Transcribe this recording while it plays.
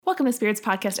Welcome to Spirits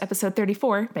Podcast, episode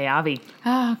 34 by Avi.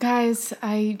 Oh, guys,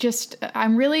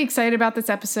 I'm really excited about this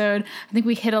episode. I think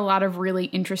we hit a lot of really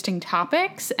interesting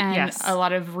topics and a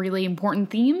lot of really important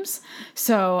themes.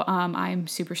 So I'm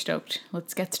super stoked.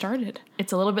 Let's get started.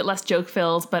 It's a little bit less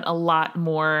joke-filled, but a lot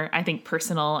more, I think,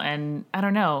 personal and, I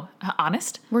don't know,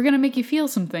 honest. We're going to make you feel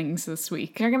some things this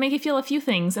week. We're going to make you feel a few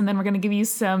things, and then we're going to give you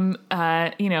some,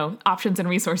 options and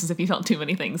resources if you felt too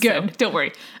many things. Good. So don't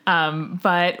worry.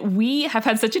 But we have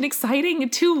had such an exciting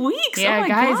 2 weeks. Yeah, oh my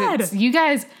guys, God. You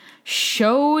guys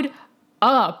showed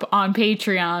up on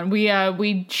Patreon.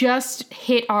 We just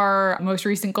hit our most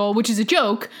recent goal, which is a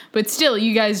joke, but still,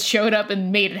 you guys showed up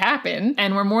and made it happen.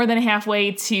 And we're more than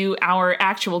halfway to our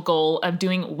actual goal of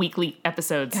doing weekly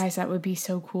episodes. Guys, that would be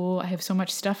so cool. I have so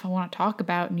much stuff I want to talk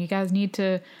about, and you guys need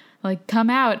to come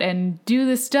out and do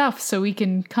this stuff so we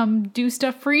can come do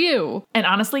stuff for you. And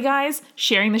honestly, guys,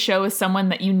 sharing the show with someone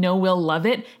that you know will love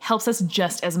it helps us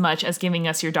just as much as giving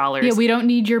us your dollars. Yeah, we don't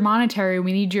need your monetary.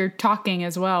 We need your talking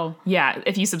as well. Yeah,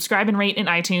 if you subscribe and rate in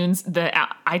iTunes, the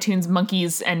iTunes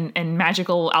monkeys and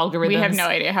magical algorithms. We have no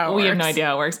idea how it works. We have no idea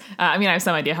how it works. I have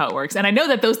some idea how it works. And I know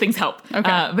that those things help.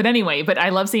 Okay. But I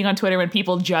love seeing on Twitter when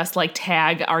people just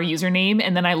tag our username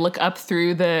and then I look up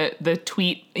through the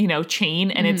tweet,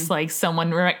 chain and it's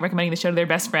someone recommending the show to their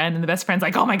best friend and the best friend's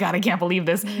like, oh my God, I can't believe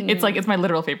this. It's my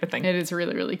literal favorite thing. It is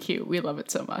really, really cute. We love it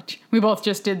so much. We both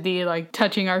just did the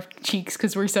touching our cheeks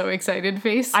because we're so excited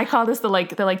face. I call this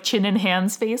the chin and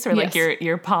hands face or Yes.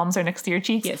 your palms are next to your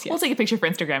cheeks. Yes. We'll take a picture for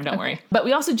Instagram, don't worry. But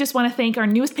we also just want to thank our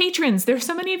newest patrons. There's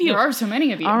so many of you. There are so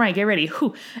many of you. All right, get ready.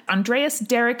 Andreas,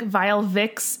 Derek, Vile,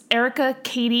 Vix, Erica,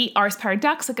 Katie, Ars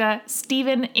Paradoxica,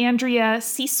 Stephen, Andrea,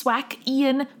 C-Swack,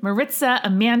 Ian, Maritza,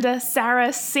 Amanda,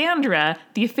 Sarah, Sandra,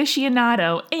 The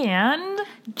Aficionado, and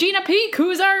Gina Peak,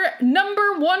 who's our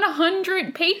number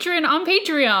 100 patron on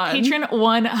Patreon. Patron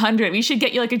 100. We should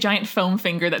get you a giant foam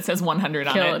finger that says 100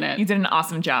 on Killing it. You did an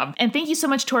awesome job. And thank you so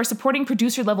much to our supporting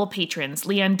producer level patrons,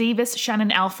 Leanne Davis,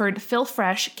 Shannon Alford, Phil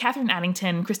Fresh, Catherine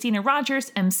Addington, Christina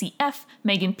Rogers, MCF,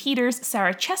 Megan Peters,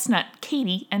 Sarah Chestnut,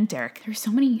 Katie, and Derek. There's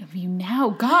so many of you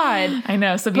now. God. I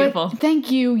know, so beautiful. But thank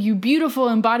you, you beautiful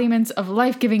embodiments of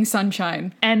life-giving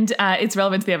sunshine. And it's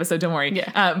relevant to the episode, don't worry.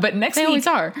 Yeah. But next They week... always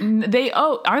are.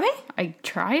 Are they? I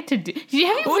tried to do... Have you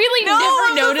really No,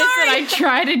 I'm never so noticed sorry. that I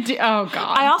try to do... Oh,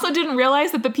 God. I also didn't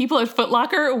realize that the people at Foot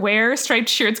Locker wear striped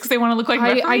shirts because they want to look like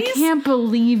referees. I can't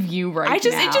believe you now. It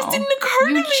just didn't occur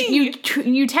to me.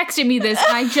 You texted me this,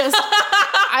 and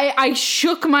I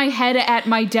shook my head at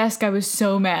my desk. I was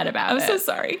so mad about it. I'm so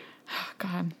sorry. Oh,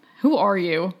 God. Who are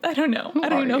you? I don't know. I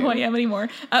don't even know you? who I am anymore.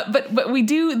 But we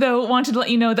do, though, wanted to let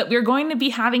you know that we're going to be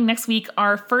having next week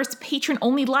our first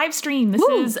patron-only live stream. This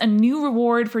is a new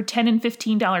reward for $10 and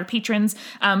 $15 patrons.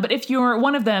 But if you're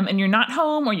one of them and you're not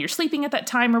home or you're sleeping at that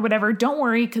time or whatever, don't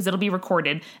worry because it'll be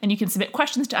recorded. And you can submit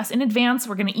questions to us in advance.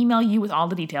 We're going to email you with all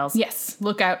the details. Yes,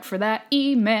 look out for that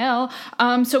email.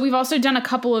 So we've also done a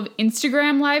couple of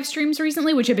Instagram live streams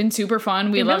recently, which have been super fun.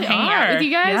 We love really hanging out with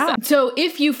you guys. Yeah. So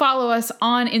if you follow us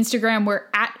on Instagram, we're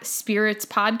at Spirits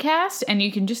Podcast, and you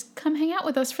can just come hang out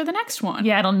with us for the next one.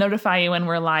 Yeah, it'll notify you when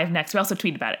we're live next. We also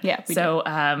tweet about it. Yeah, we do.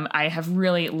 I have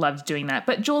really loved doing that.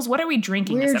 But Jules, what are we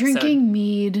drinking this We're episode? drinking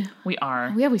mead. We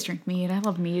are. We always drink mead. I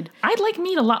love mead. I'd like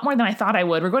mead a lot more than I thought I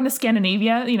would. We're going to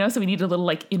Scandinavia, so we need a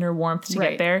little inner warmth to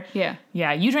get there. Yeah.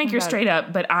 Yeah, you drank your straight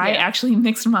up, but I Yeah. actually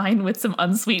mixed mine with some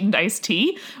unsweetened iced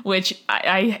tea, which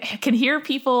I can hear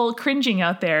people cringing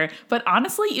out there. But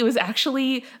honestly, it was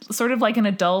actually sort of like an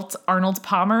adult Arnold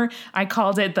Palmer. I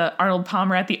called it the Arnold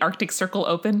Palmer at the Arctic Circle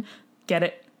Open. Get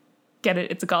it? Get it?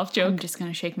 It's a golf joke. I'm just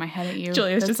going to shake my head at you.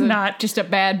 Julia's That's just a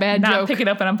bad joke. not picking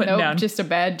up what I'm putting down. Just a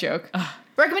bad joke.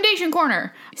 Recommendation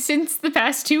corner. Since the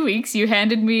past 2 weeks, you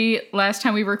handed me, last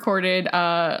time we recorded,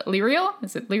 Lyriel?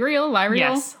 Is it Lyriel? Lyriel?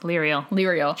 Yes, Lyriel.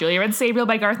 Lyriel. Julia read Sabriel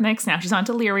by Garth Nix. Now she's on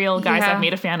to Lyriel. Guys, Yeah. I've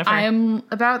made a fan of her. I am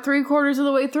about 3/4 of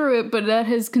the way through it, but that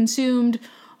has consumed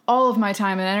all of my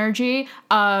time and energy.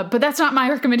 But that's not my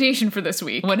recommendation for this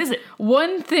week. What is it?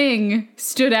 One thing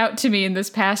stood out to me in this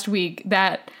past week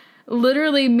that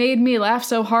literally made me laugh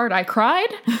so hard I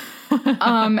cried.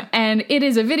 And it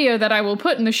is a video that I will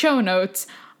put in the show notes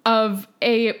of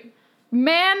a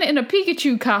man in a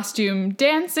Pikachu costume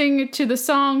dancing to the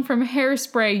song from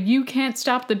Hairspray, You Can't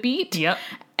Stop the Beat. Yep.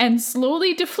 And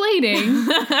slowly deflating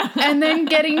and then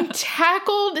getting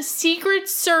tackled Secret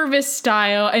Service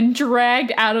style and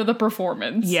dragged out of the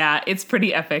performance. Yeah, it's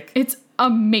pretty epic. It's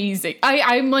amazing.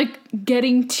 I'm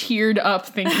getting teared up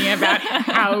thinking about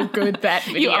how good that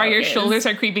video Your is. shoulders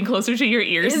are creeping closer to your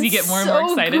ears as you get more and more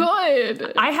excited.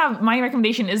 Good. My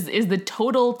recommendation is the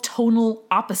total tonal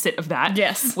opposite of that.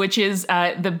 Yes. Which is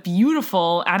the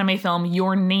beautiful anime film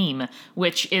Your Name,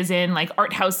 which is in like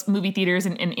art house movie theaters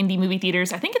and indie movie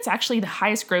theaters. I think it's actually the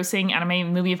highest grossing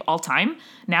anime movie of all time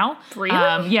now.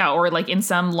 Really? Yeah, or like in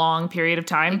some long period of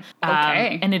time.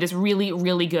 Okay. And it is really,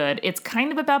 really good. It's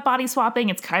kind of about body swapping.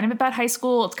 It's kind of about high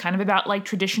school. It's kind of about like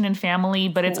tradition and family,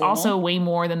 but it's also way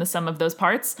more than the sum of those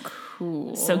parts.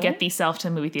 Cool. So get yourself to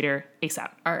the movie theater ASAP.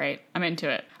 All right, I'm into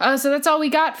it. So that's all we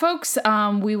got, folks.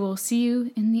 We will see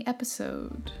you in the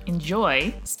episode.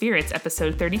 Enjoy Spirits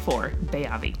episode 34,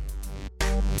 Bayavi.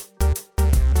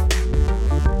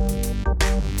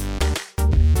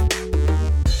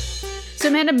 So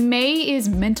Amanda, May is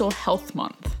Mental Health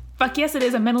Month. Fuck yes, it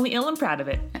is. I'm mentally ill and proud of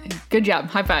it. Good job.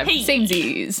 High five. Hey.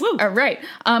 Samesies. Woo. All right.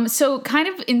 So kind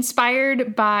of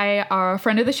inspired by our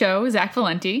friend of the show, Zach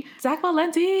Valenti, Zach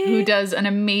Valenti. who does an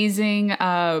amazing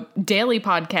daily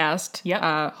podcast.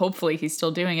 Yep. Hopefully he's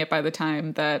still doing it by the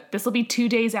time that... This will be 2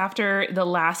 days after the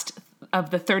last of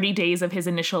the 30 days of his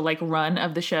initial like run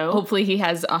of the show. Hopefully he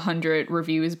has 100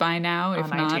 reviews by now.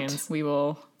 If On not, iTunes. we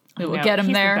will No, get him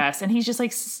he's there. The best. And he's just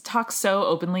like talks so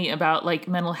openly about like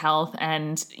mental health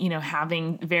and, you know,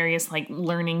 having various like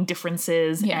learning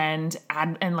differences and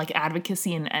like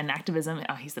advocacy and activism.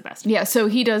 Oh, he's the best. Yeah, so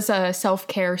he does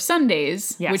Self-Care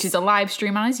Sundays, Yes. which is a live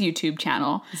stream on his YouTube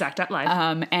channel.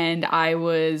 Zach.live. And I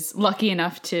was lucky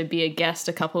enough to be a guest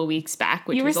a couple of weeks back,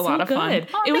 which You was were a lot so of fun. good.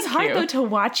 Oh, It was thank hard you. though to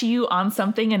watch you on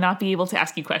something and not be able to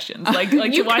ask you questions. Like to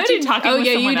watch you couldn't- talking Oh with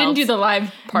yeah, someone you didn't else. do the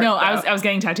live part. No, though. I was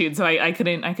getting tattooed, so I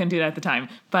couldn't do that at the time.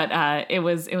 But it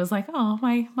was like, oh,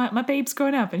 my babe's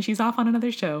grown up and she's off on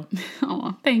another show.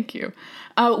 Oh, thank you.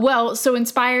 Well, so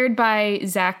inspired by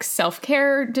Zach's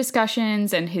self-care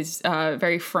discussions and his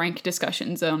very frank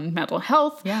discussions on mental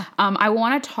health, I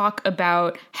want to talk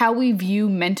about how we view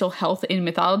mental health in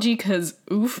mythology, because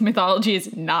mythology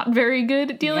is not very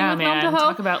good at dealing with mental health.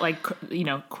 Talk about like, you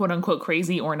know, quote unquote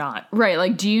crazy or not. Right,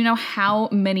 like, do you know how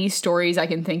many stories I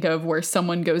can think of where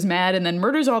someone goes mad and then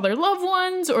murders all their loved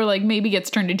ones, or like maybe gets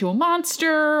turned into a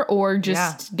monster, or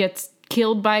just gets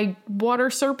killed by water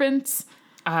serpents?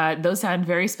 Those sound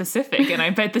very specific, and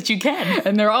I bet that you can.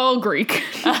 And they're all Greek.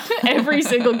 Every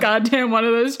single goddamn one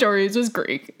of those stories was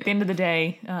Greek. At the end of the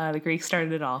day, the Greeks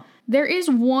started it all. There is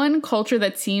one culture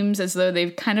that seems as though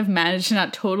they've kind of managed to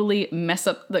not totally mess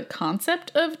up the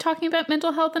concept of talking about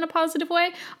mental health in a positive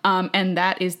way, and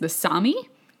that is the Sami.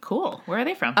 Cool. Where are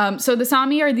they from? So the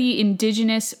Sami are the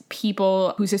indigenous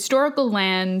people whose historical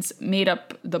lands made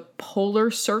up the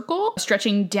polar circle,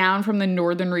 stretching down from the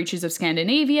northern reaches of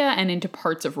Scandinavia and into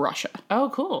parts of Russia. Oh,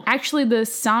 cool. Actually, the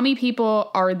Sami people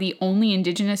are the only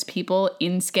indigenous people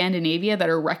in Scandinavia that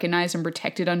are recognized and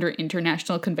protected under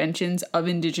international conventions of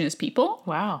indigenous people.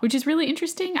 Wow. Which is really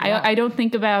interesting. Yeah. I don't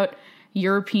think about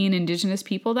European indigenous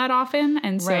people that often,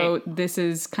 and so Right. this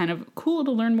is kind of cool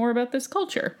to learn more about this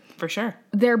culture. For sure.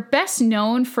 They're best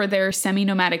known for their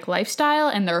semi-nomadic lifestyle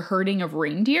and their herding of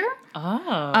reindeer,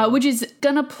 which is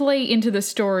gonna play into the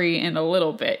story in a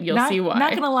little bit. You'll see why.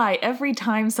 Not gonna lie, every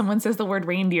time someone says the word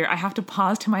reindeer, I have to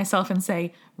pause to myself and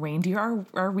say, reindeer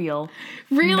are real.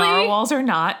 Really? Narwhals are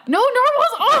not. No,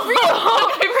 narwhals are real!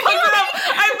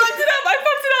 I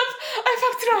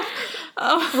fucked it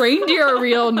up. Reindeer are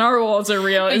real, narwhals are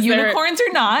real. Unicorns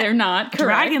are not. They're not. Correct.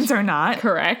 Dragons are not.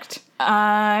 Correct.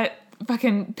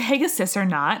 Fucking Pegasus are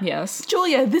not. Yes.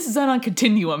 Julia, this is on a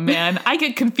continuum, man. I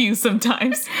get confused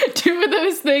sometimes. 2 of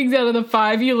those things out of the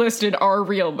 5 you listed are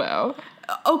real, though.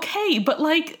 Okay, but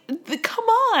like, come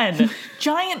on.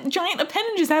 Giant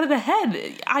appendages out of the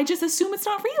head. I just assume it's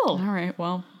not real. All right,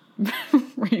 well,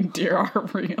 reindeer are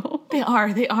real. They are.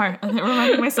 I'm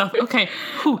reminding myself. Okay.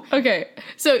 Whew. Okay,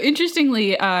 so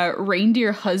interestingly,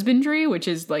 reindeer husbandry, which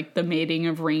is like the mating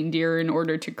of reindeer in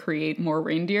order to create more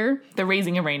reindeer. The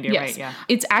raising of reindeer, right? Yeah.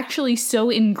 It's actually so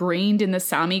ingrained in the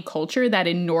Sami culture that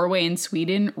in Norway and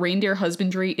Sweden, reindeer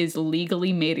husbandry is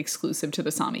legally made exclusive to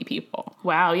the Sami people.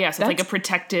 Wow. Yeah. So it's like a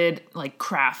protected like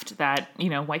craft that, you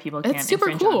know, white people can't That's super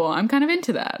infringe cool. on. I'm kind of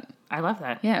into that. I love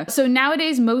that. Yeah. So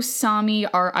nowadays, most Sami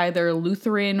are either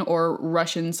Lutheran or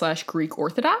Russian/Greek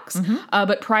Orthodox.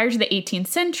 But prior to the 18th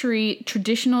century,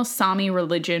 traditional Sami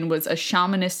religion was a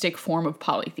shamanistic form of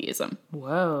polytheism.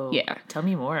 Whoa. Yeah. Tell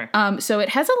me more. So it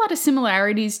has a lot of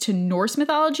similarities to Norse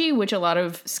mythology, which a lot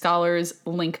of scholars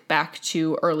link back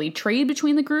to early trade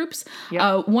between the groups.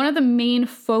 Yep. One of the main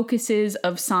focuses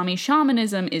of Sami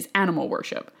shamanism is animal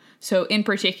worship. So in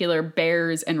particular,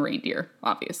 bears and reindeer,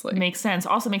 obviously. Makes sense.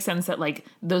 Also makes sense that like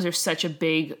those are such a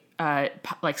big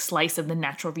like slice of the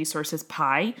natural resources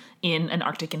pie in an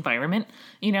Arctic environment,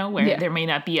 where there may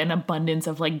not be an abundance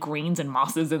of like grains and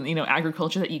mosses and,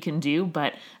 agriculture that you can do.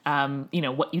 But,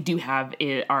 what you do have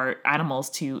are animals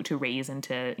to raise and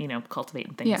to, cultivate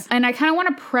and things. Yeah. And I kind of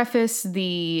want to preface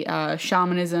the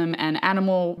shamanism and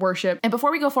animal worship. And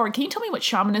before we go forward, can you tell me what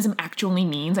shamanism actually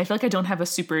means? I feel like I don't have a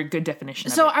super good definition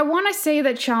of it. So I want to say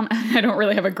that I don't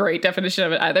really have a great definition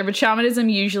of it either, but shamanism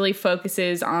usually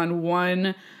focuses on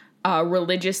one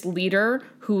religious leader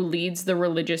who leads the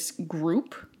religious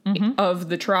group of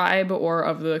the tribe or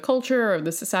of the culture or of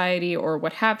the society or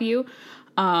what have you.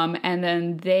 And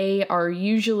then they are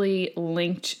usually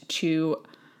linked to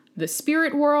the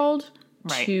spirit world,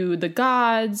 to the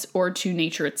gods, or to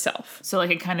nature itself. So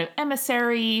like a kind of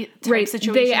emissary type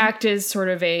situation? They act as sort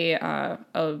of a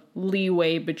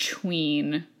leeway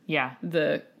between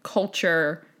the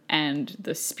culture and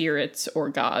the spirits or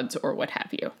gods or what have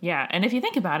you. Yeah, and if you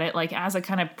think about it, like as a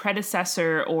kind of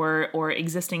predecessor or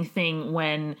existing thing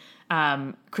when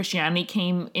Christianity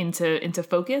came into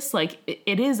focus, like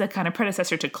it is a kind of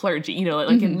predecessor to clergy,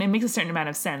 it makes a certain amount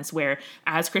of sense where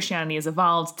as Christianity has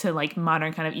evolved to like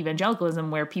modern kind of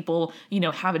evangelicalism where people,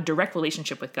 have a direct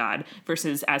relationship with God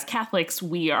versus as Catholics,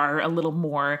 we are a little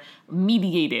more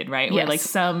mediated, right? Yes. Where like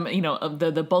some,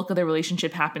 the bulk of the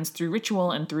relationship happens through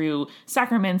ritual and through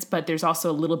sacraments, but there's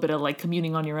also a little bit of like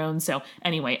communing on your own. So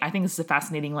anyway, I think this is a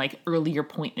fascinating like earlier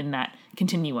point in that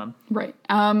continuum. Right.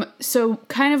 So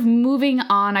kind of moving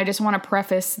on, I just want to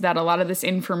preface that a lot of this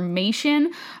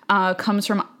information comes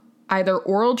from either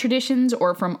oral traditions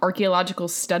or from archaeological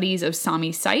studies of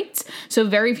Sami sites. So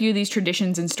very few of these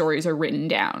traditions and stories are written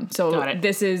down. So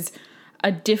this is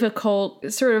a difficult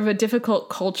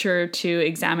culture to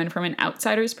examine from an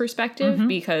outsider's perspective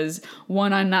because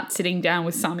one, I'm not sitting down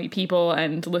with Sami people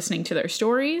and listening to their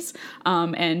stories.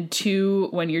 And two,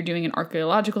 when you're doing an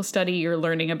archaeological study, you're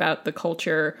learning about the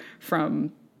culture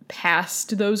from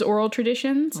past those oral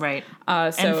traditions. Right.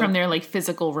 And from their like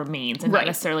physical remains and not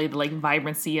necessarily the like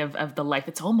vibrancy of the life.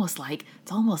 It's almost like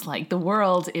the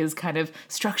world is kind of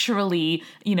structurally,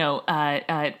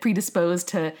 predisposed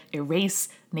to erase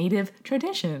native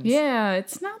traditions. Yeah,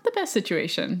 it's not the best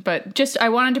situation, but just I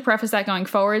wanted to preface that going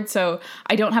forward. So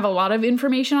I don't have a lot of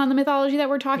information on the mythology that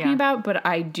we're talking about, but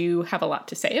I do have a lot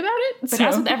to say about it. But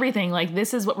as with everything, like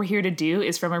this is what we're here to do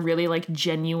is from a really like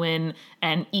genuine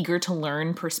and eager to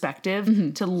learn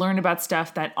perspective to learn about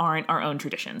stuff that aren't our own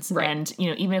traditions. Right. And,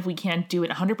 even if we can't do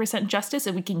it 100% justice,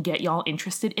 if we can get y'all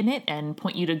interested in it and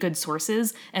point you to good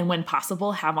sources and when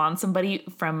possible, have on somebody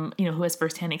from, who has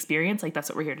firsthand experience, like that's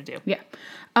what we're here to do. Yeah.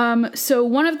 So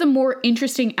one of the more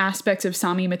interesting aspects of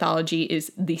Sami mythology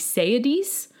is the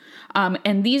Sayadis.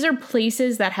 And these are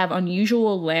places that have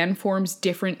unusual landforms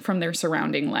different from their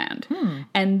surrounding land.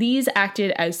 And these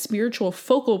acted as spiritual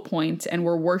focal points and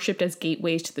were worshipped as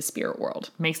gateways to the spirit world.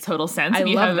 Makes total sense. I if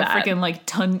you love have that. a freaking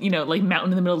like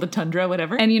mountain in the middle of the tundra,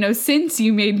 whatever. And since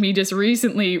you made me just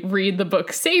recently read the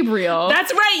book Sabriel.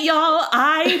 That's right, y'all.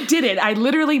 I did it. I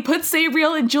literally put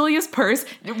Sabriel in Julia's purse.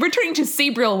 Returning to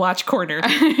Sabriel Watch Corner.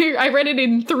 I read it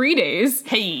in 3 days.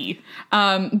 Hey.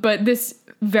 But this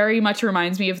very much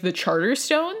reminds me of the Charter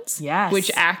Stones, which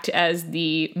act as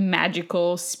the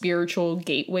magical spiritual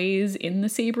gateways in the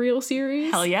Sabriel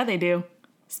series. Hell yeah, they do.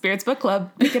 Spirits Book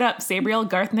Club. Pick it up. Sabriel,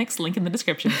 Garth Nix, link in the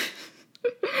description.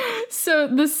 So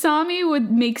the Sami would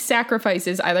make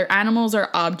sacrifices, either animals or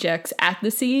objects, at the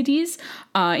Sayadis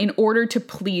in order to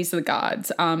please the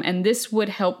gods. And this would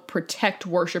help protect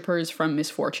worshippers from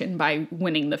misfortune by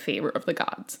winning the favor of the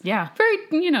gods. Yeah.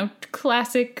 Very,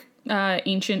 classic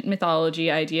ancient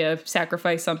mythology idea of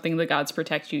sacrifice something, the gods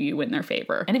protect you, you win their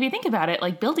favor. And if you think about it,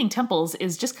 like building temples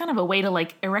is just kind of a way to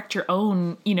like erect your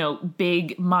own,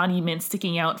 big monument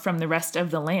sticking out from the rest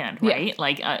of the land, right? Yeah.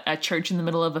 Like a church in the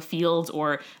middle of a field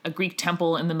or a Greek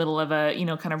temple in the middle of a,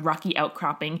 kind of rocky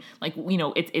outcropping. Like,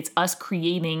 it's us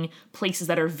creating places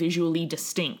that are visually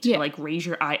distinct to like raise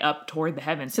your eye up toward the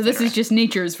heavens. So this is just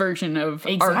nature's version of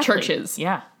our churches.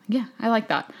 Yeah. Yeah, I like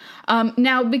that.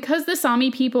 Now, because the Sami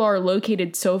people are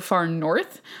located so far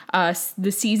north,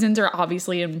 the seasons are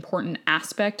obviously an important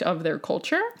aspect of their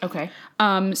culture. Okay.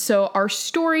 So our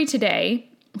story today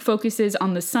focuses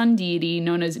on the sun deity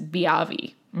known as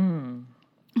Biavi.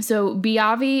 So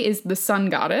Biavi is the sun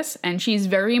goddess, and she's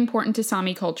very important to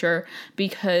Sami culture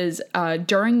because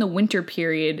during the winter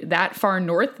period, that far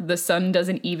north, the sun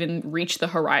doesn't even reach the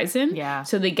horizon. Yeah.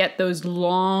 So they get those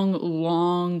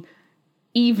long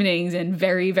evenings and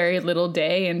very, very little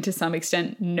day, and to some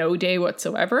extent, no day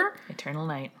whatsoever. Eternal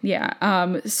night.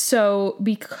 Yeah. So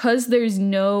because there's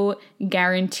no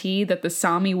guarantee that the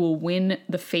Sami will win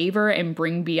the favor and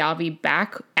bring Biavi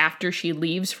back after she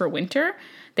leaves for winter,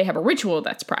 they have a ritual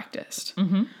that's practiced.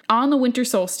 On the winter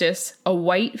solstice, a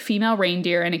white female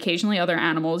reindeer and occasionally other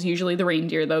animals, usually the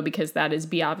reindeer though, because that is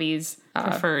Biavi's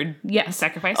Preferred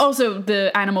sacrifice. Also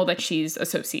the animal that she's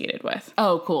associated with.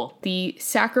 Oh, cool. The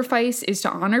sacrifice is to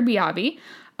honor Biavi,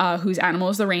 whose animal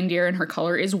is the reindeer and her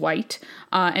color is white,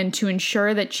 and to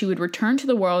ensure that she would return to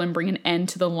the world and bring an end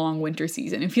to the long winter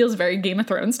season. It feels very Game of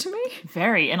Thrones to me.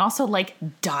 Very. And also, like,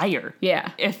 dire.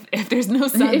 Yeah. If there's no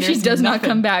sun, if she does not nothing.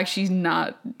 come back, she's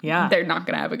not, Yeah. they're not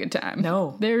going to have a good time.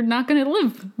 No. They're not going to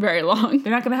live very long.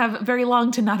 They're not going to have very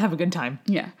long to not have a good time.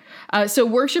 Yeah. So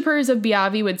worshippers of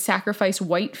Biavi would sacrifice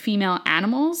white female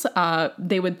animals.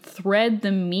 They would thread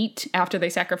the meat after they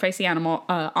sacrifice the animal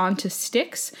onto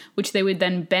sticks, which they would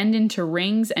then bend into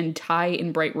rings and tie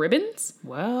in bright ribbons.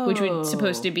 Whoa. Which would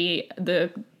supposed to be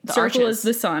the circle arches. is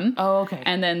the sun. Oh, okay.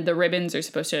 And then the ribbons are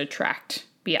supposed to attract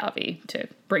Biavi to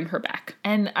bring her back.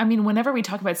 And I mean, whenever we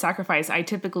talk about sacrifice, I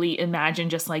typically imagine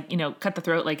just like, cut the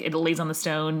throat, like it lays on the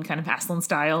stone, kind of Aslan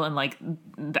style, and like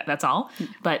that's all.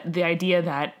 But the idea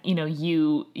that,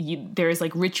 you there's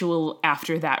like ritual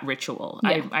after that ritual,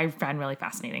 Yeah. I find really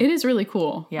fascinating. It is really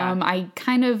cool. Yeah.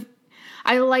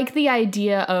 I like the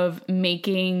idea of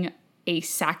making a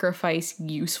sacrifice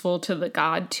useful to the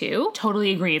god too.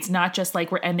 Totally agree. It's not just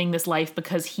like we're ending this life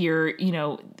because here,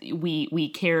 we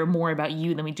care more about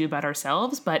you than we do about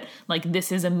ourselves, but like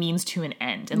this is a means to an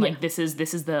end. And like this is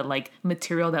the like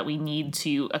material that we need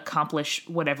to accomplish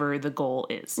whatever the goal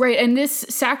is. Right, and this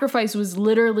sacrifice was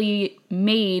literally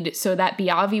made so that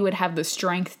Biavi would have the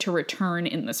strength to return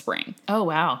in the spring. Oh,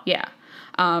 wow. Yeah.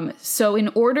 So in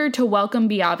order to welcome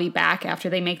Biavi back after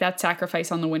they make that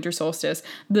sacrifice on the winter solstice,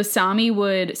 the Sami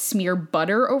would smear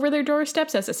butter over their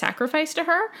doorsteps as a sacrifice to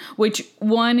her, which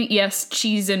yes,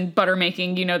 cheese and butter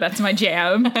making, that's my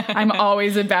jam. I'm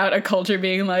always about a culture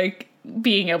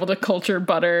being able to culture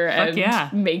butter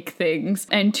and make things.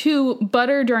 And 2,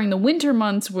 butter during the winter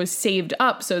months was saved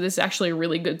up, so this is actually a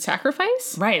really good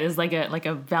sacrifice. Right, it's like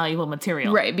a valuable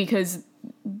material. Right, because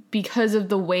of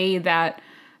the way that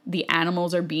the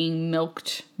animals are being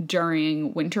milked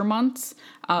during winter months,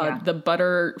 the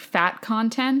butter fat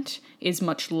content is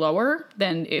much lower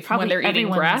than when they're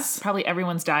eating grass. Probably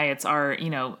everyone's diets are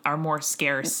more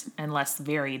scarce and less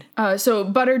varied. So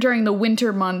butter during the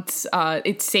winter months,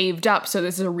 it's saved up. So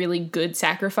this is a really good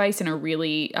sacrifice and a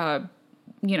really,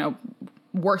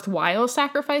 worthwhile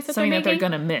sacrifice that Something they're that they're making.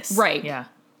 going to miss. Right. Yeah.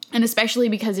 And especially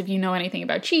because if you know anything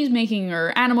about cheese making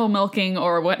or animal milking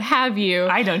or what have you.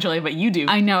 I don't, Julia, but you do.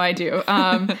 I know I do.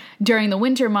 During the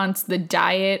winter months, the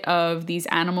diet of these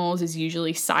animals is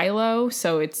usually silo,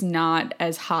 so it's not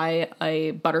as high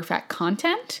a butterfat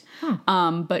content.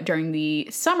 But during the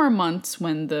summer months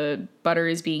when the butter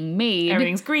is being made,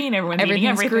 everything's green, everything's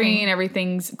everything. Green,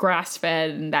 everything's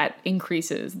grass-fed, and that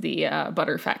increases the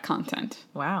butterfat content.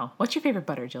 Wow. What's your favorite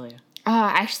butter, Julia?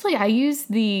 Actually, I use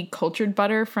the cultured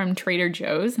butter from Trader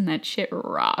Joe's, and that shit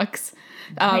rocks.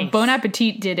 Nice. Bon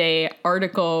Appetit did a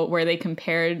article where they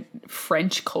compared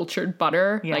French cultured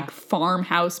butter, like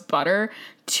farmhouse butter,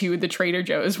 to the Trader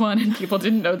Joe's one, and people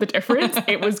didn't know the difference.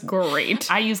 It was great.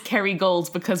 I use Kerrygold's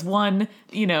because 1,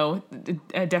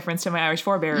 a deference to my Irish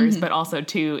forebearers, but also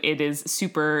 2, it is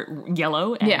super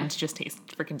yellow and just tastes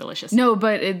freaking delicious. No,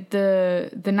 but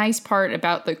the nice part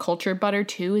about the cultured butter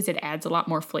too is it adds a lot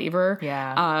more flavor.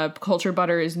 Yeah. Cultured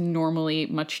butter is normally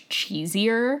much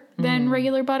cheesier than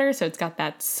regular butter, so it's got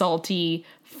that salty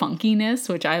funkiness,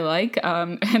 which I like.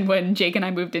 And when Jake and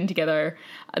I moved in together,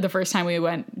 the first time we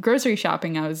went grocery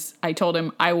shopping, I told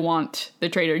him I want the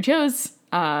Trader Joe's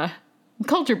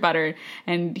cultured butter,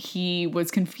 and he was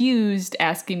confused,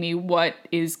 asking me what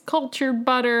is cultured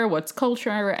butter, what's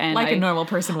culture, and a normal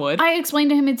person would. I explained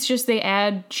to him it's just they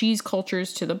add cheese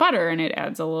cultures to the butter and it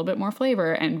adds a little bit more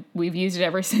flavor, and we've used it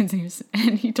ever since.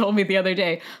 And he told me the other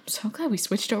day, I'm so glad we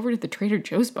switched over to the Trader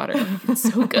Joe's butter. It's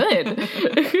so good.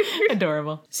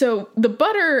 Adorable. So the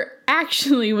butter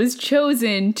actually was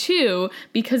chosen too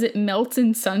because it melts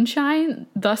in sunshine,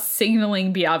 thus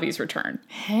signaling Biavi's return.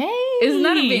 Hey, isn't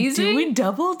that amazing? Doing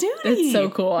double duty. That's so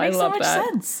cool. Makes I love so much that.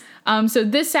 Sense. So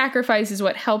this sacrifice is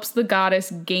what helps the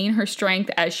goddess gain her strength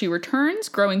as she returns,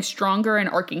 growing stronger and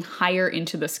arcing higher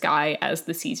into the sky as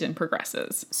the season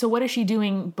progresses. So what is she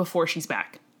doing before she's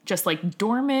back? just like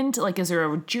dormant? Like, is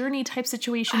there a journey type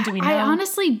situation? Do we know? I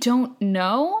honestly don't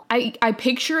know. I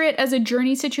picture it as a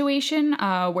journey situation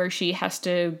where she has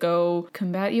to go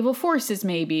combat evil forces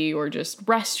maybe, or just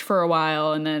rest for a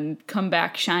while and then come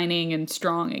back shining and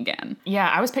strong again. Yeah,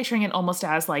 I was picturing it almost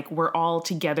as like we're all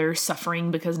together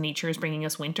suffering because nature is bringing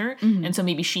us winter. And so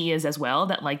maybe she is as well,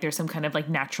 that like there's some kind of like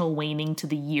natural waning to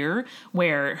the year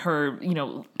where her,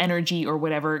 energy or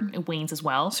whatever wanes as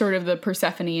well. Sort of the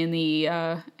Persephone in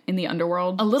the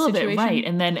underworld. A little situation. bit, right.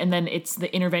 And then it's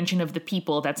the intervention of the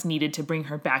people that's needed to bring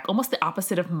her back. Almost the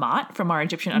opposite of Mott from our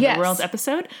Egyptian Underworld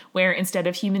episode, where instead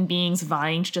of human beings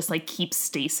vying to just like keep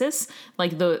stasis,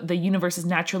 like the universe is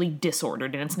naturally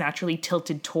disordered and it's naturally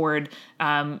tilted toward,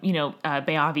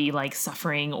 Beavi like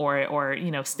suffering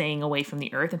or staying away from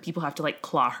the earth, and people have to like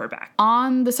claw her back.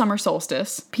 On the summer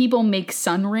solstice, people make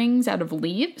sun rings out of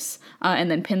leaves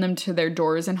and then pin them to their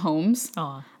doors and homes.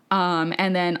 Aw.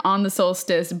 And then on the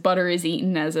solstice, butter is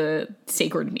eaten as a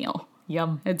sacred meal.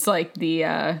 Yum. It's like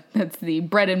that's the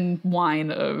bread and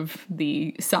wine of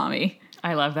the Sami.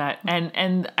 I love that.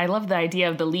 And I love the idea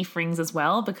of the leaf rings as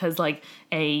well, because like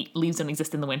leaves don't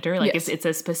exist in the winter. Like it's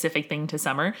a specific thing to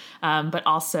summer. But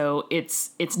also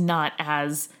it's not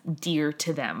as dear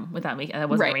to them without making, that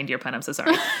wasn't a reindeer pun. I'm so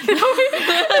sorry.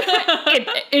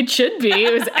 It should be.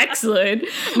 It was excellent.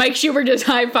 Mike Schubert just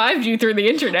high-fived you through the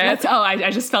internet. I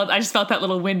just felt that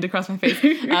little wind across my face.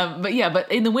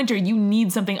 But in the winter you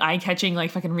need something eye-catching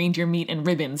like fucking reindeer meat and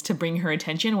ribbons to bring her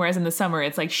attention. Whereas in the summer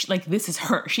it's like this is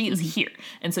her. She is here.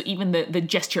 And so even the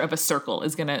gesture of a circle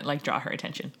is gonna like draw her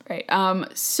attention. Right.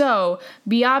 So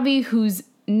Beavi, whose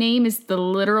name is the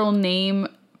literal name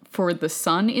for the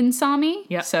sun in Sami.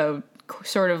 Yep. So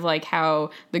sort of like how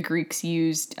the Greeks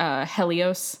used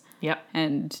Helios. Yep.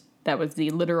 And that was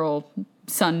the literal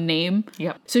sun name.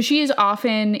 Yep. So she is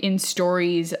often in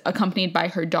stories accompanied by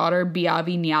her daughter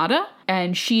Beavi Nyada,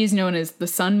 and she is known as the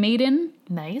Sun Maiden.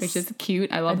 Nice. Which is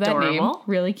cute. I love Adorable. that name.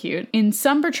 Really cute. In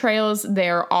some portrayals,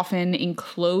 they're often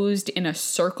enclosed in a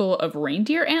circle of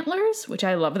reindeer antlers, which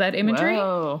I love that imagery.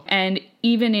 Whoa. And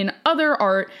even in other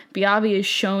art, Beavi is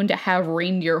shown to have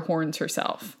reindeer horns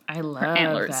herself. I love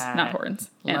antlers, that. not horns.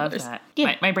 Love antlers. that.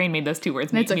 Yeah. My brain made those two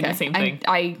words mean the same thing.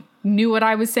 I knew what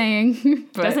I was saying.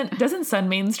 But Doesn't Sun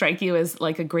Maiden strike you as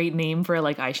like a great name for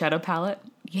like eyeshadow palette?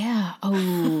 yeah.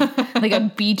 Oh, like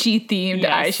a beachy themed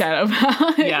eyeshadow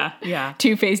palette. Yeah.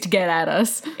 Too Faced, get at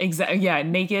us. Exactly. Yeah.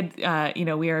 Naked.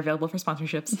 We are available for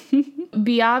sponsorships.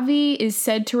 Beavi is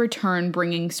said to return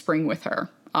bringing spring with her.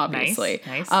 Obviously.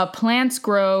 Nice. Plants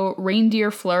grow,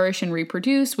 reindeer flourish and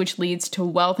reproduce, which leads to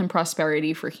wealth and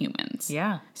prosperity for humans.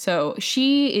 Yeah. So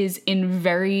she is in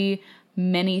very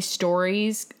many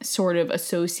stories sort of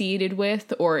associated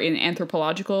with, or in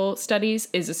anthropological studies,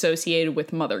 is associated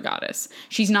with Mother Goddess.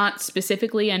 She's not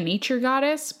specifically a nature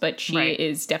goddess, but she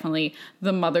is definitely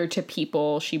the mother to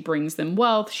people. She brings them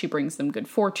wealth, she brings them good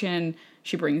fortune,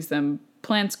 she brings them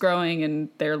plants growing and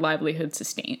their livelihood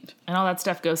sustained. And all that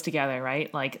stuff goes together,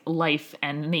 right? Like life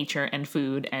and nature and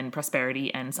food and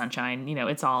prosperity and sunshine.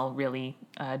 It's all really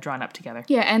drawn up together.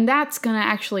 Yeah, and that's going to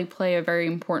actually play a very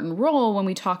important role when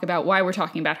we talk about why we're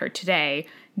talking about her today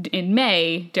in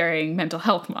May during Mental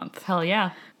Health Month. Hell yeah.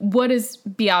 What does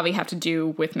Beavi have to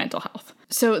do with mental health?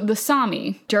 So the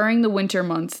Sami, during the winter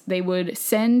months, they would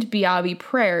send Beavi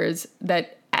prayers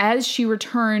that as she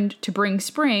returned to bring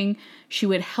spring, she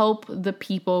would help the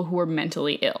people who were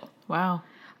mentally ill. Wow.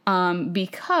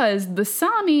 Because the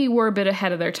Sami were a bit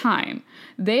ahead of their time.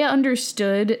 They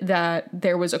understood that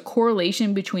there was a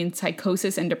correlation between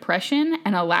psychosis and depression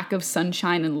and a lack of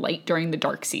sunshine and light during the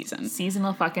dark season.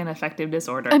 Seasonal fucking affective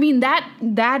disorder. I mean,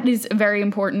 that is a very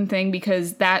important thing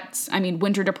because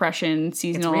winter depression,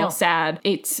 seasonal, sad.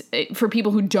 For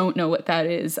people who don't know what that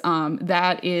is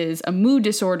a mood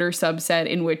disorder subset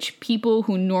in which people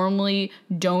who normally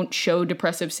don't show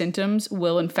depressive symptoms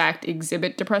will in fact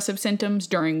exhibit depressive symptoms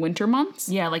during winter months.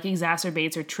 Yeah, like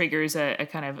exacerbates or triggers a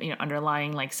kind of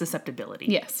underlying like susceptibility.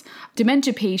 Yes.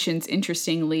 Dementia patients,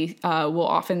 interestingly, will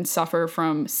often suffer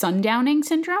from sundowning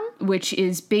syndrome, which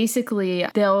is basically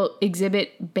they'll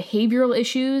exhibit behavioral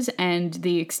issues and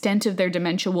the extent of their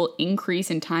dementia will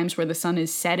increase in times where the sun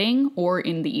is setting or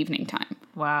in the evening time.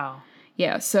 Wow.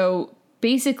 Yeah, so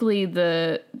basically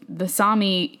the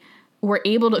Sami were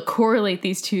able to correlate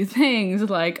these two things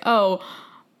like,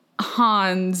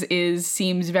 Hans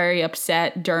seems very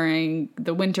upset during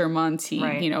the winter months. He,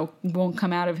 won't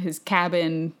come out of his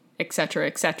cabin, etc.,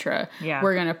 etc. Yeah.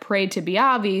 We're going to pray to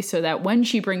Beavi so that when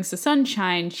she brings the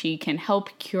sunshine, she can help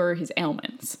cure his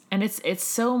ailments. And it's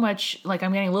so much like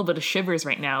I'm getting a little bit of shivers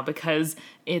right now because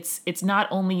it's not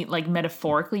only like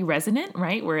metaphorically resonant,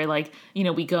 right? Where like, you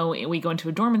know, we go into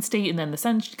a dormant state and then the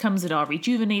sun comes, it all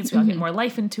rejuvenates, we all get more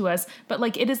life into us. But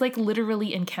like it is like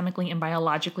literally and chemically and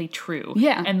biologically true.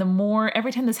 Yeah. And the more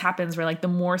every time this happens, where like the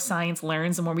more science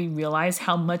learns, the more we realize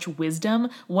how much wisdom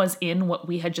was in what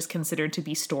we had just considered to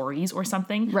be stories or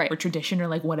something, right, or tradition or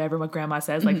like whatever what grandma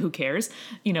says, like who cares?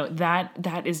 You know,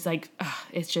 that is like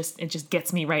it just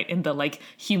gets me right in the like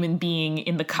human being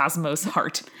in the cosmos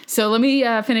heart. So let me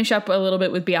finish up a little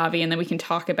bit with Biavi, and then we can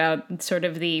talk about sort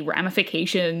of the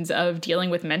ramifications of dealing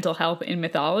with mental health in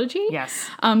mythology. Yes.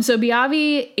 So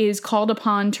Biavi is called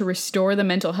upon to restore the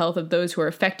mental health of those who are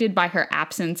affected by her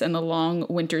absence and the long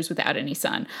winters without any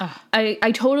sun.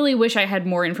 I totally wish I had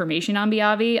more information on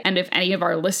Biavi, and if any of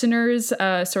our listeners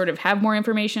sort of have more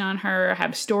information on her,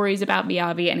 have stories about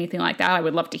Biavi, anything like that, I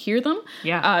would love to hear them.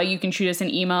 Yeah. You can shoot us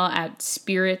an email at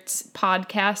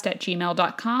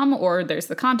spiritspodcast@gmail.com, or there's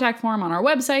the contact form on our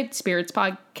website,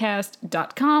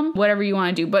 spiritspodcast.com, whatever you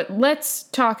want to do. But let's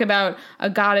talk about a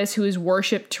goddess who is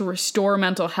worshipped to restore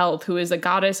mental health, who is a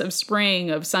goddess of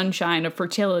spring, of sunshine, of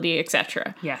fertility,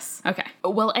 etc. Yes. Okay.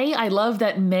 Well, I love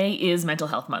that May is Mental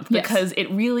Health Month because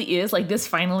it really is like this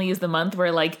finally is the month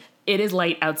where like it is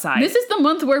light outside. This is the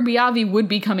month where Biavi would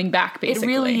be coming back,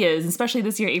 basically. It really is. Especially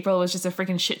this year, April was just a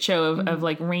freaking shit show of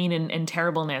like rain and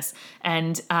terribleness.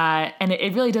 And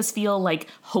it really does feel like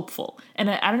hopeful.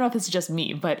 And I don't know if it's just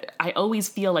me, but I always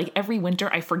feel like every winter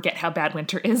I forget how bad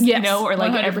winter is, yes, you know, or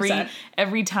like 100%.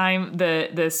 every time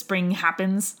the spring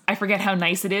happens, I forget how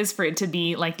nice it is for it to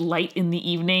be like light in the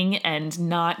evening and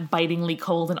not bitingly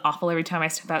cold and awful every time I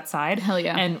step outside. Hell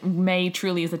yeah. And May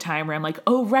truly is the time where I'm like,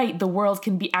 oh, right, the world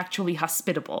can be actually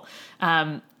hospitable.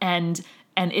 And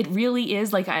it really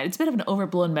is like, it's a bit of an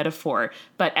overblown metaphor,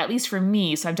 but at least for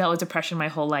me, so I've dealt with depression my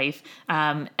whole life.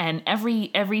 And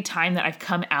every time that I've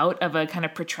come out of a kind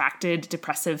of protracted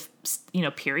depressive,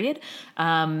 period,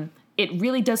 it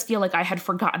really does feel like I had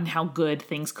forgotten how good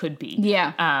things could be.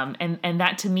 Yeah. And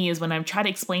that to me is when I'm trying to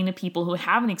explain to people who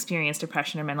haven't experienced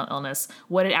depression or mental illness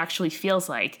what it actually feels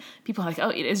like. People are like, oh,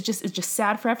 it's just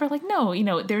sad forever. Like,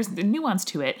 no, there's the nuance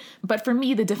to it. But for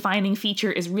me, the defining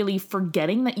feature is really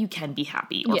forgetting that you can be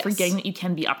happy, or forgetting that you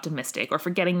can be optimistic, or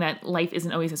forgetting that life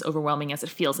isn't always as overwhelming as it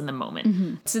feels in the moment.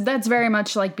 Mm-hmm. So that's very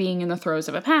much like being in the throes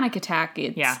of a panic attack.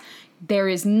 There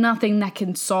is nothing that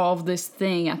can solve this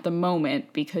thing at the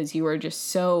moment because you are just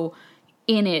so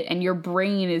in it and your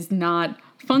brain is not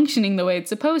functioning the way it's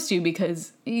supposed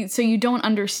to so you don't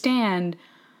understand,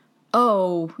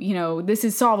 this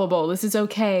is solvable, this is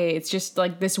okay, it's just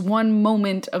like this one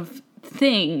moment of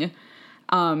thing.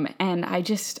 And I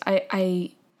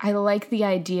like the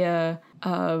idea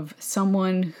of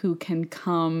someone who can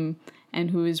come and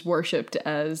who is worshipped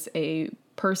as a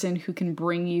person who can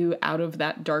bring you out of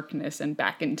that darkness and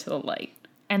back into the light.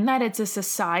 And that it's a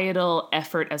societal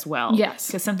effort as well. Yes.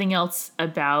 Because something else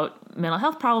about mental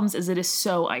health problems is it is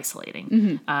so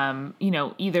isolating.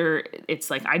 Mm-hmm. Either it's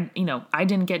like, I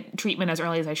didn't get treatment as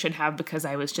early as I should have because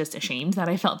I was just ashamed that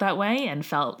I felt that way and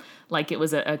felt like it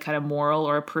was a kind of moral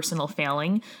or a personal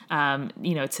failing,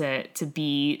 to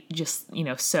be just,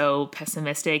 so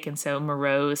pessimistic and so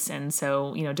morose and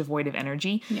so, devoid of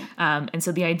energy. Yeah. And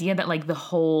so the idea that like the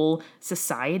whole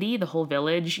society, the whole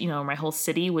village, my whole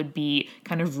city would be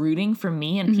kind of rooting for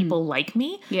me and people like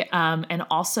me. Yeah. And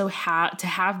also to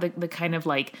have the kind of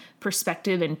like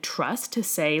perspective and trust to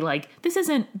say like, this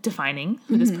isn't defining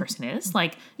who this person is.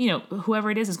 Like,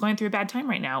 whoever it is going through a bad time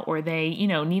right now, or they,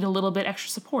 need a little bit extra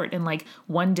support. And like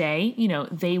one day,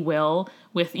 they will,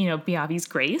 with, Biavi's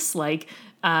grace, like,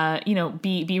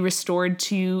 be restored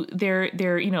to their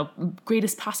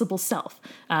greatest possible self.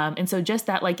 And so just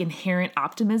that like inherent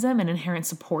optimism and inherent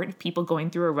support of people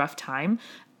going through a rough time,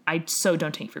 I so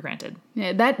don't take for granted.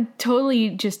 Yeah, that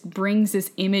totally just brings this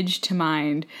image to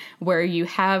mind where you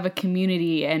have a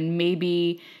community and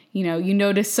maybe, you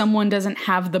notice someone doesn't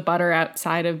have the butter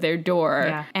outside of their door.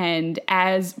 Yeah. And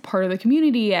as part of the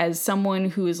community, as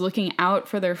someone who is looking out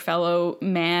for their fellow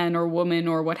man or woman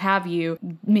or what have you,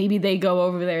 maybe they go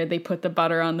over there, they put the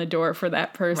butter on the door for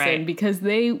that person, right, because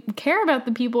they care about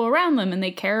the people around them and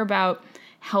they care about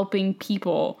helping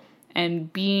people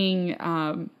and being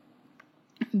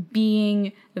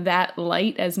that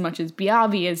light as much as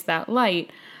Biavi is that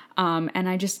light. And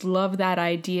I just love that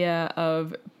idea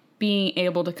of being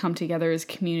able to come together as a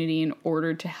community in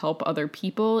order to help other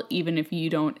people, even if you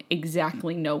don't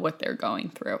exactly know what they're going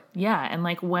through. Yeah, and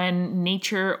like when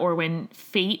nature or when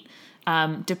fate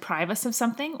deprive us of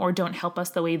something or don't help us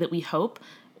the way that we hope,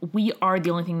 we are the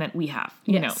only thing that we have.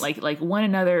 You know, like one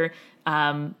another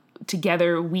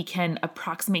together we can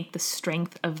approximate the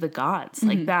strength of the gods.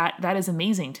 Like that is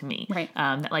amazing to me. Right.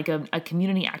 That like a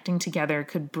community acting together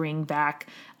could bring back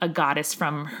a goddess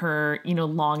from her,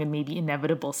 long and maybe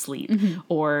inevitable sleep,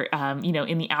 or,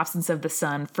 in the absence of the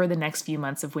sun for the next few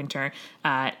months of winter,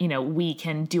 we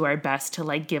can do our best to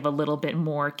like give a little bit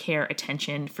more care,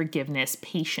 attention, forgiveness,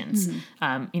 patience,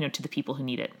 to the people who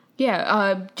need it.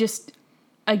 Yeah. Just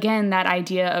again, that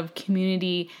idea of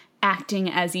community acting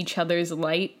as each other's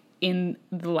light in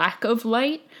the lack of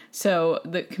light. So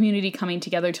the community coming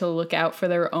together to look out for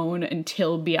their own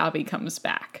until Biavi comes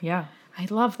back. Yeah. I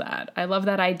love that. I love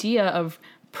that idea of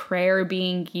prayer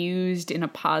being used in a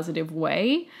positive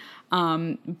way,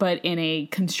 but in a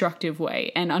constructive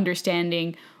way, and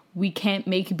understanding we can't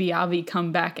make Biavi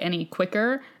come back any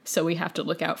quicker, so we have to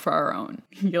look out for our own.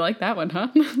 You like that one, huh?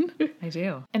 I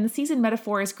do. And the season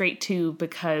metaphor is great too,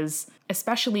 because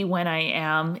especially when I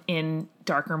am in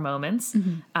darker moments,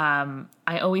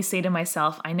 I always say to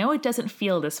myself, I know it doesn't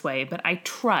feel this way, but I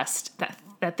trust that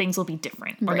things will be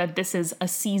different, or that this is a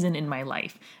season in my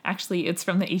life. Actually, it's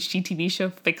from the HGTV show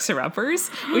Fixer Uppers,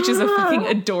 which is a fucking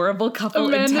adorable couple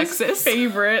Amanda's in Texas.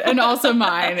 favorite, and also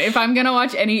mine. If I'm gonna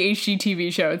watch any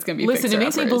HGTV show, it's gonna be Listen, Fixer it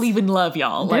makes me Uppers. believe in love,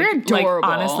 y'all. They're adorable.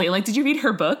 Like, honestly, did you read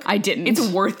her book? I didn't. It's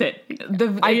worth it.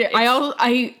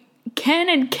 I can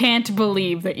and can't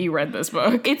believe that you read this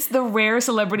book. It's the rare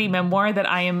celebrity memoir that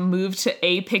I am moved to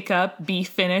A, pick up, B,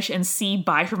 finish, and C,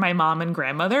 buy for my mom and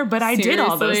grandmother. But I did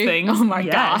all those Seriously? things. Oh my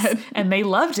God. And they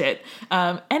loved it.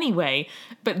 Anyway,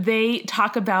 but they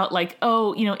talk about like,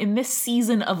 in this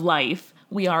season of life,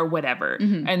 we are whatever.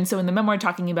 And so in the memoir,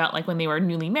 talking about like when they were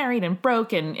newly married and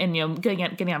broke and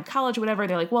getting out of college or whatever,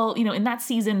 they're like, well, in that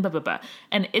season, blah, blah, blah.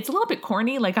 And it's a little bit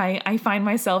corny. Like I find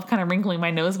myself kind of wrinkling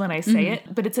my nose when I say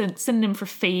it, but it's a synonym for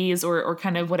phase or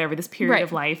kind of whatever, this period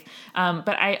of life.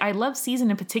 But I love season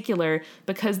in particular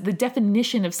because the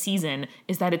definition of season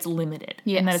is that it's limited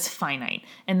and that it's finite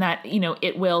and that,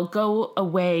 it will go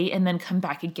away and then come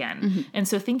back again. And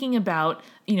so thinking about,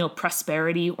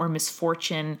 prosperity or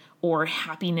misfortune or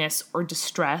happiness or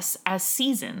distress as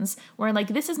seasons where like,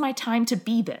 this is my time to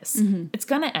be this. It's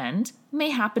going to end, may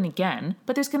happen again,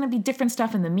 but there's going to be different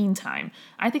stuff in the meantime.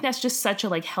 I think that's just such a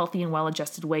like healthy and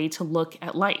well-adjusted way to look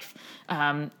at life.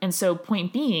 And so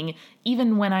point being,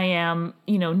 even when I am,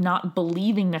 not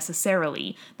believing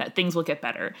necessarily that things will get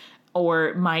better,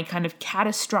 or my kind of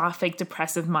catastrophic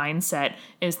depressive mindset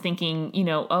is thinking,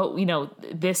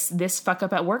 this fuck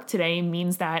up at work today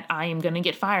means that I am going to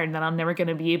get fired and that I'm never going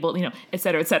to be able, et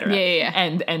cetera, et cetera. Yeah.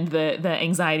 And the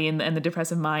anxiety and the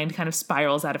depressive mind kind of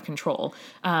spirals out of control.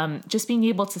 Just being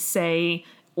able to say,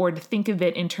 or to think of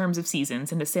it in terms of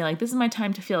seasons and to say like, this is my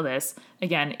time to feel this.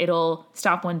 Again, it'll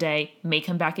stop one day, may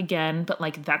come back again, but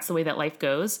like that's the way that life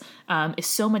goes, is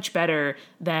so much better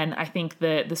than I think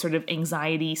the sort of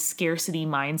anxiety, scarcity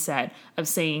mindset of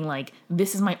saying like,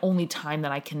 this is my only time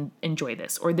that I can enjoy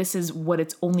this, or this is what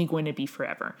it's only going to be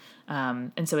forever.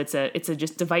 And so it's a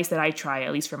just device that I try,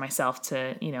 at least for myself,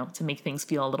 to, to make things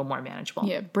feel a little more manageable.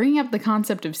 Yeah, bringing up the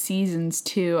concept of seasons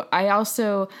too.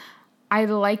 I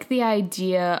like the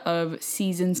idea of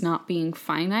seasons not being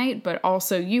finite, but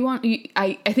also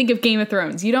I think of Game of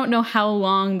Thrones. You don't know how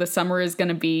long the summer is going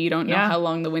to be. You don't know how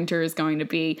long the winter is going to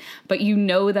be, but you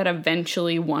know that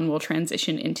eventually one will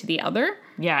transition into the other.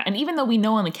 Yeah, and even though we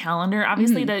know on the calendar,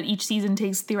 obviously, that each season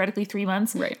takes theoretically 3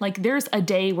 months, right? Like there's a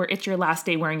day where it's your last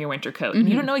day wearing your winter coat, and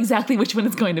you don't know exactly which one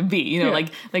it's going to be.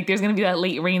 Like there's going to be that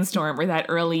late rainstorm or that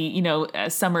early,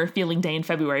 summer feeling day in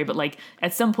February, but like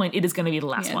at some point it is going to be the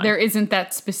last one. There isn't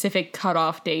that specific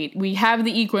cutoff date. We have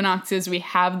the equinoxes, we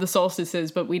have the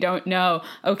solstices, but we don't know.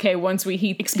 Okay, once we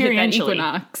hit that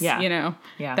equinox,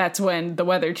 that's when the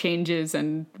weather changes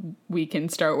and we can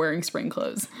start wearing spring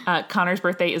clothes. Connor's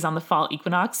birthday is on the fall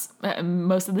equinox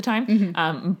most of the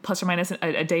time, plus or minus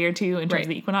a day or two in terms of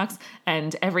the equinox.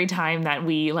 And every time that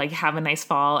we like have a nice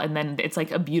fall and then it's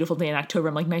like a beautiful day in October,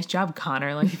 I'm like, nice job,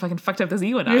 Connor. Like you fucking fucked up this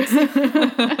equinox.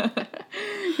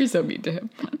 You're so mean to him.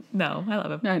 No, I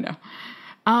love him. I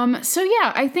know. So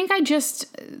yeah, I think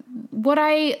what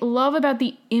I love about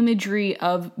the imagery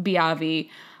of Biavi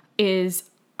is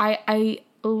I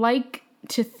like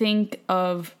to think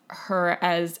of her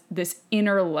as this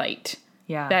inner light.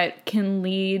 Yeah. That can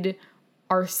lead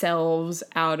ourselves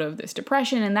out of this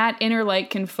depression. And that inner light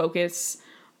can focus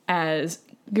as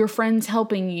your friends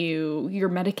helping you, your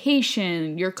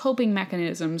medication, your coping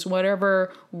mechanisms,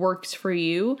 whatever works for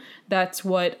you. That's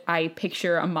what I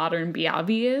picture a modern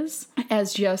Biavi is,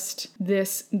 as just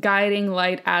this guiding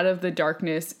light out of the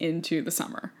darkness into the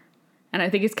summer. And I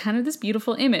think it's kind of this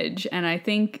beautiful image. And I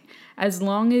think as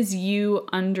long as you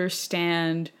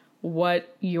understand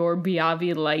what your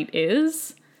Biavi light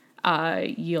is,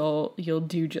 you'll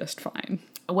do just fine.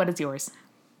 What is yours?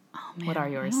 Oh, man, what are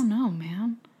yours? I don't know,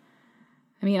 man.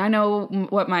 I mean, I know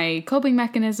what my coping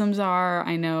mechanisms are.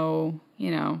 I know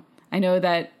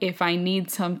that if I need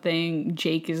something,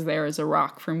 Jake is there as a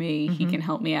rock for me. He can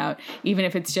help me out. Even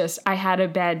if it's just, I had a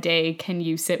bad day, can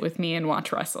you sit with me and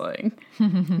watch wrestling?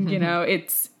 It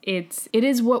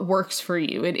is what works for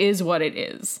you. It is what it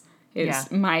is.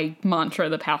 My mantra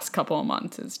the past couple of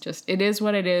months is just, it is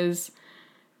what it is.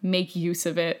 Make use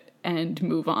of it and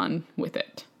move on with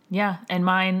it. Yeah, and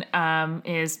mine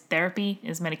is therapy,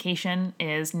 is medication,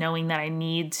 is knowing that I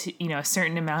need to, a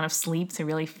certain amount of sleep to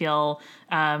really feel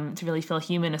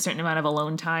human, a certain amount of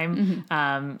alone time,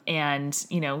 and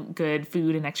good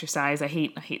food and exercise. I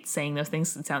hate saying those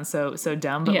things. It sounds so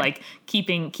dumb, but like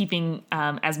keeping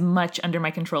as much under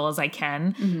my control as I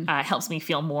can helps me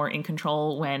feel more in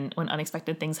control when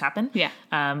unexpected things happen. Yeah,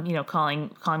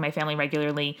 calling my family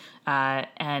regularly,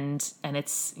 and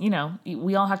it's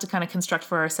we all have to kind of construct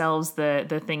for ourselves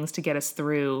the things to get us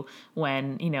through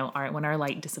when our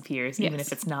light disappears, even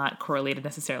if it's not correlated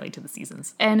necessarily to the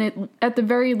seasons. And at the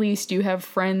very least, you have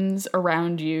friends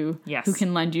around you who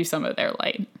can lend you some of their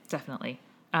light. Definitely.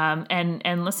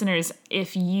 And listeners,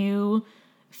 if you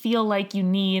feel like you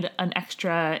need an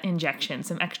extra injection,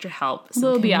 some extra help,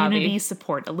 some community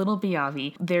support, a little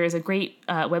Biavi, there is a great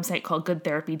website called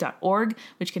goodtherapy.org,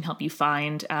 which can help you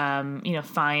find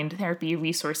therapy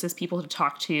resources, people to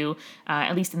talk to,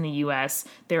 at least in the US.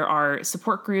 There are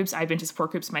support groups. I've been to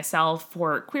support groups myself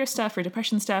for queer stuff, for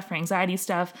depression stuff, for anxiety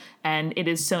stuff. And it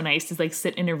is so nice to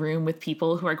sit in a room with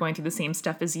people who are going through the same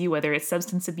stuff as you, whether it's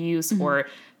substance abuse or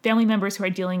family members who are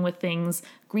dealing with things,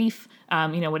 grief,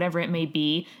 whatever it may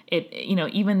be. It,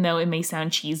 even though it may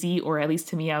sound cheesy, or at least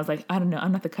to me, I was like, I don't know,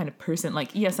 I'm not the kind of person,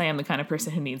 yes, I am the kind of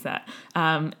person who needs that.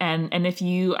 And if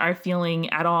you are feeling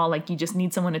at all like you just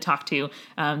need someone to talk to,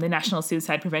 the National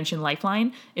Suicide Prevention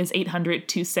Lifeline is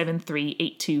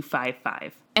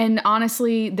 800-273-8255. And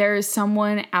honestly, there is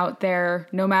someone out there,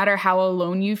 no matter how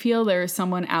alone you feel, there is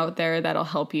someone out there that'll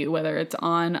help you, whether it's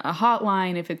on a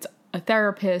hotline, if it's a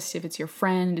therapist, if it's your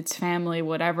friend, it's family,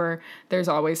 whatever, there's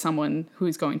always someone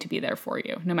who's going to be there for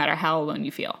you, no matter how alone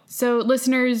you feel. So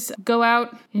listeners, go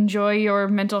out, enjoy your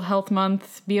mental health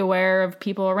month, be aware of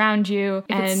people around you.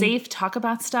 If it's safe, talk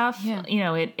about stuff. Yeah.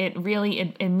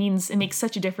 It makes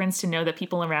such a difference to know that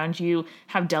people around you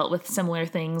have dealt with similar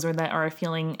things or that are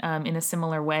feeling in a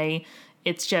similar way.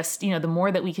 It's just, the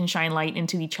more that we can shine light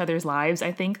into each other's lives,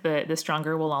 I think the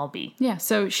stronger we'll all be. Yeah,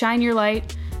 so shine your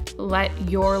light, let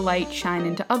your light shine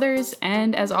into others,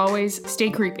 and as always, stay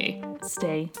creepy.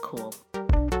 Stay cool.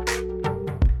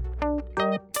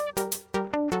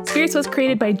 Spirits was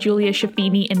created by Julia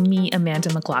Shafini and me,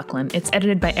 Amanda McLaughlin. It's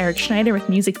edited by Eric Schneider with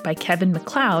music by Kevin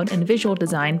MacLeod and visual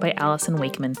design by Allison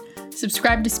Wakeman.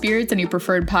 Subscribe to Spirits on your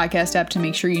preferred podcast app to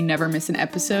make sure you never miss an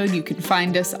episode. You can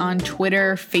find us on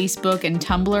Twitter, Facebook, and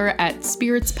Tumblr at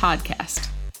Spirits Podcast.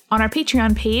 On our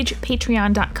Patreon page,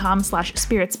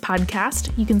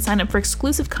 patreon.com/spiritspodcast, you can sign up for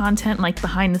exclusive content like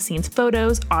behind-the-scenes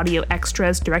photos, audio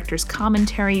extras, director's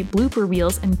commentary, blooper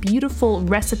reels, and beautiful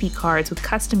recipe cards with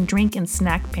custom drink and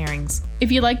snack pairings.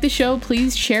 If you like the show,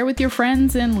 please share with your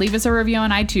friends and leave us a review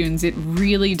on iTunes. It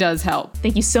really does help.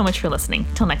 Thank you so much for listening.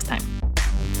 Till next time.